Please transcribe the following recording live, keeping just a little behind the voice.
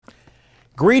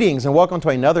Greetings and welcome to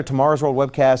another Tomorrow's World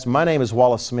webcast. My name is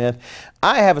Wallace Smith.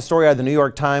 I have a story out of the New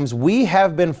York Times. We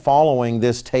have been following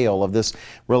this tale of this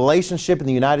relationship in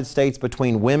the United States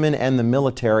between women and the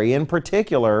military, in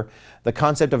particular, the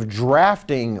concept of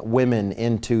drafting women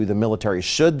into the military.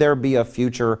 Should there be a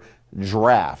future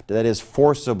draft, that is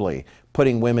forcibly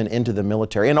putting women into the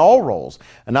military in all roles,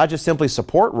 and not just simply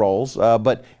support roles,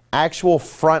 but actual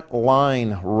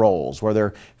front-line roles where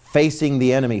they're facing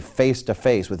the enemy face to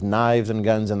face with knives and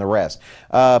guns and the rest.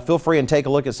 Feel free and take a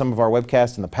look at some of our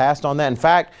webcasts in the past on that. In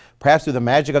fact, perhaps through the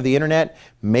magic of the internet,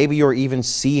 maybe you're even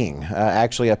seeing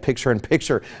actually a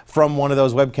picture-in-picture from one of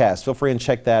those webcasts. Feel free and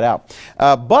check that out.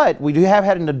 But we do have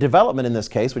had a development in this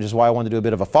case, which is why I wanted to do a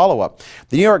bit of a follow-up.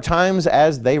 The New York Times,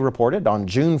 as they reported on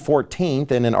June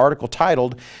 14th in an article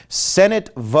titled, "Senate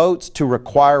Votes to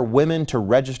Require Women to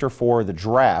Register for the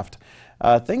Draft,"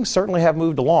 things certainly have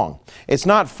moved along. It's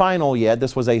not final yet.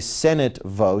 This was a Senate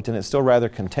vote, and it's still rather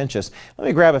contentious. Let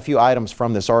me grab a few items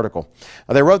from this article.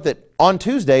 They wrote that on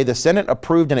Tuesday, the Senate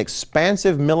approved an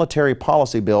expansive military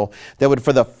policy bill that would,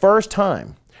 for the first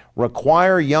time,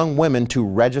 require young women to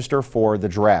register for the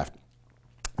draft.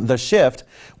 The shift,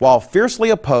 while fiercely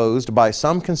opposed by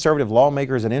some conservative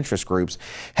lawmakers and interest groups,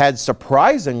 had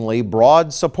surprisingly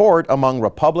broad support among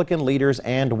Republican leaders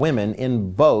and women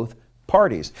in both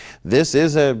parties. This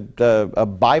is a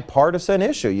bipartisan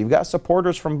issue. You've got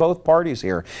supporters from both parties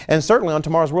here. And certainly on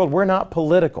Tomorrow's World, we're not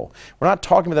political. We're not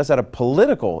talking about this as a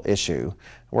political issue.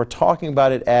 We're talking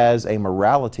about it as a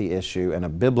morality issue and a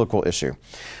biblical issue.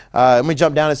 Let me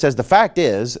jump down. It says, "The fact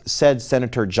is," said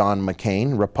Senator John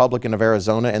McCain, Republican of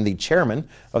Arizona and the chairman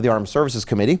of the Armed Services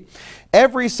Committee,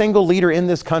 "every single leader in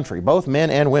this country, both men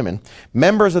and women,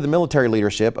 members of the military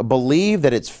leadership, believe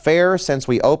that it's fair, since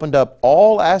we opened up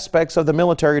all aspects of the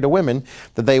military to women,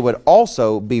 that they would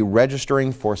also be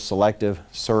registering for selective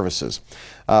services."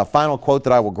 Final quote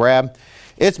that I will grab.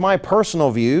 It's my personal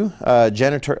view,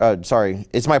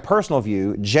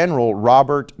 General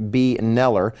Robert B.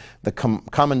 Neller, the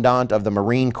Commandant of the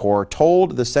Marine Corps,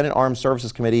 told the Senate Armed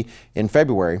Services Committee in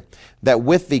February that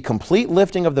with the complete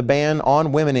lifting of the ban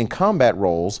on women in combat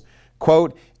roles,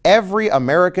 quote, "every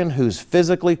American who's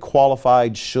physically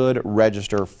qualified should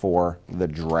register for the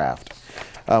draft."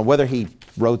 Whether he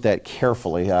wrote that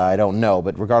carefully, I don't know,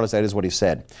 but regardless, that is what he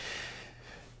said.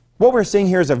 What we're seeing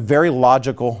here is a very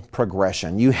logical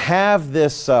progression. You have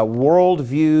this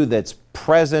worldview that's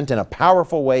present in a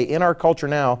powerful way in our culture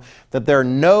now, that there are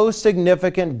no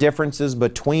significant differences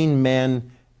between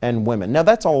men and women. Now,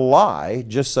 that's a lie,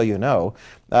 just so you know.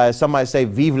 Some might say,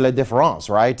 vive la différence,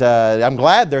 right? I'm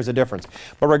glad there's a difference.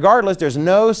 But regardless, there's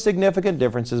no significant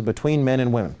differences between men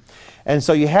and women. And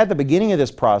so you had the beginning of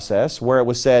this process where it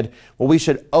was said, well, we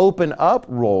should open up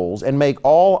roles and make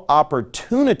all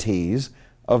opportunities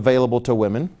available to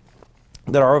women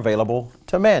that are available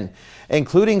to men,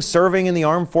 including serving in the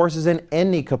armed forces in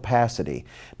any capacity.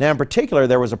 Now, in particular,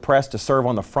 there was a press to serve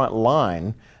on the front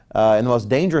line in the most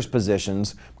dangerous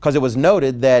positions, because it was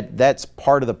noted that that's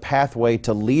part of the pathway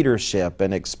to leadership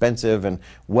and expensive and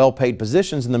well-paid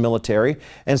positions in the military.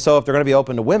 And so if they're going to be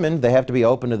open to women, they have to be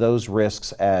open to those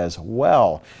risks as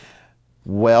well.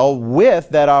 Well, with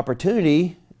that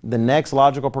opportunity, the next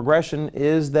logical progression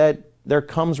is that there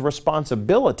comes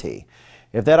responsibility.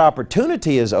 If that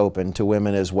opportunity is open to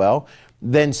women as well,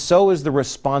 then so is the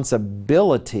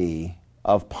responsibility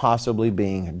of possibly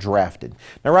being drafted.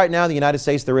 Now, right now in the United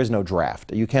States, there is no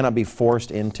draft. You cannot be forced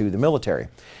into the military.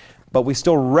 But we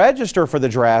still register for the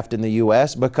draft in the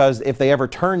U.S. because if they ever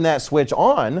turn that switch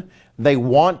on, they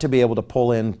want to be able to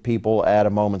pull in people at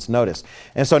a moment's notice.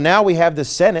 And so now we have the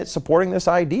Senate supporting this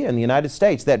idea in the United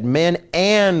States that men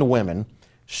and women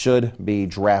should be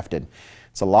drafted.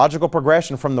 It's a logical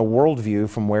progression from the worldview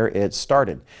from where it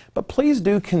started. But please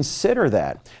do consider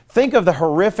that. Think of the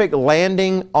horrific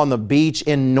landing on the beach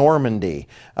in Normandy,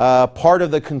 part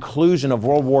of the conclusion of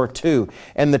World War II,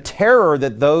 and the terror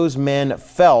that those men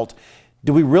felt.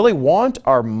 Do we really want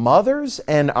our mothers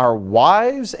and our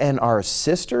wives and our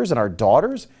sisters and our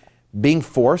daughters being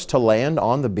forced to land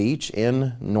on the beach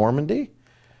in Normandy?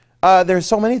 There's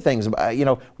so many things,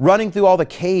 running through all the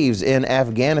caves in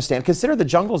Afghanistan. Consider the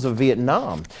jungles of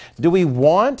Vietnam. Do we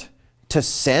want to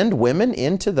send women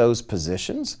into those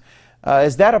positions?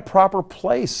 Is that a proper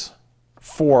place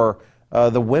for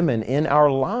the women in our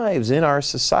lives, in our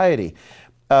society?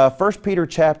 1 Peter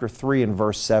chapter 3 and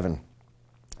verse 7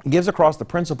 gives across the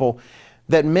principle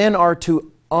that men are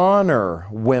to honor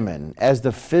women as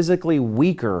the physically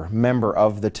weaker member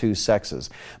of the two sexes.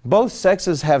 Both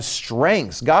sexes have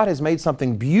strengths. God has made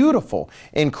something beautiful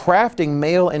in crafting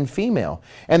male and female.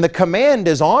 And the command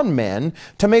is on men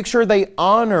to make sure they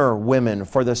honor women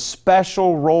for the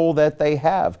special role that they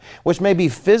have, which may be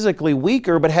physically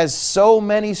weaker but has so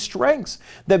many strengths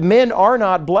that men are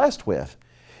not blessed with.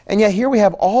 And yet here we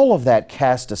have all of that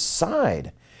cast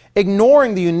aside,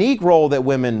 ignoring the unique role that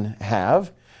women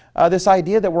have, this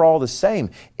idea that we're all the same.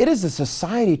 It is a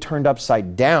society turned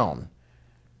upside down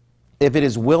if it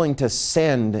is willing to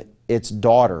send its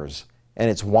daughters and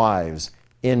its wives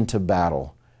into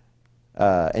battle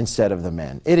instead of the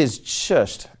men. It is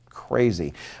just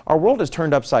crazy. Our world is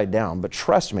turned upside down, but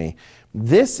trust me,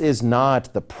 this is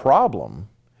not the problem.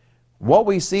 What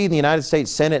we see in the United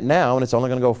States Senate now, and it's only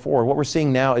going to go forward, what we're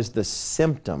seeing now is the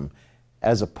symptom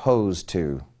as opposed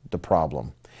to the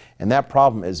problem. And that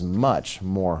problem is much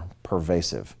more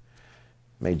pervasive.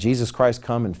 May Jesus Christ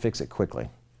come and fix it quickly.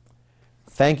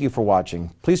 Thank you for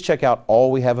watching. Please check out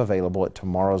all we have available at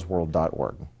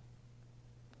tomorrowsworld.org.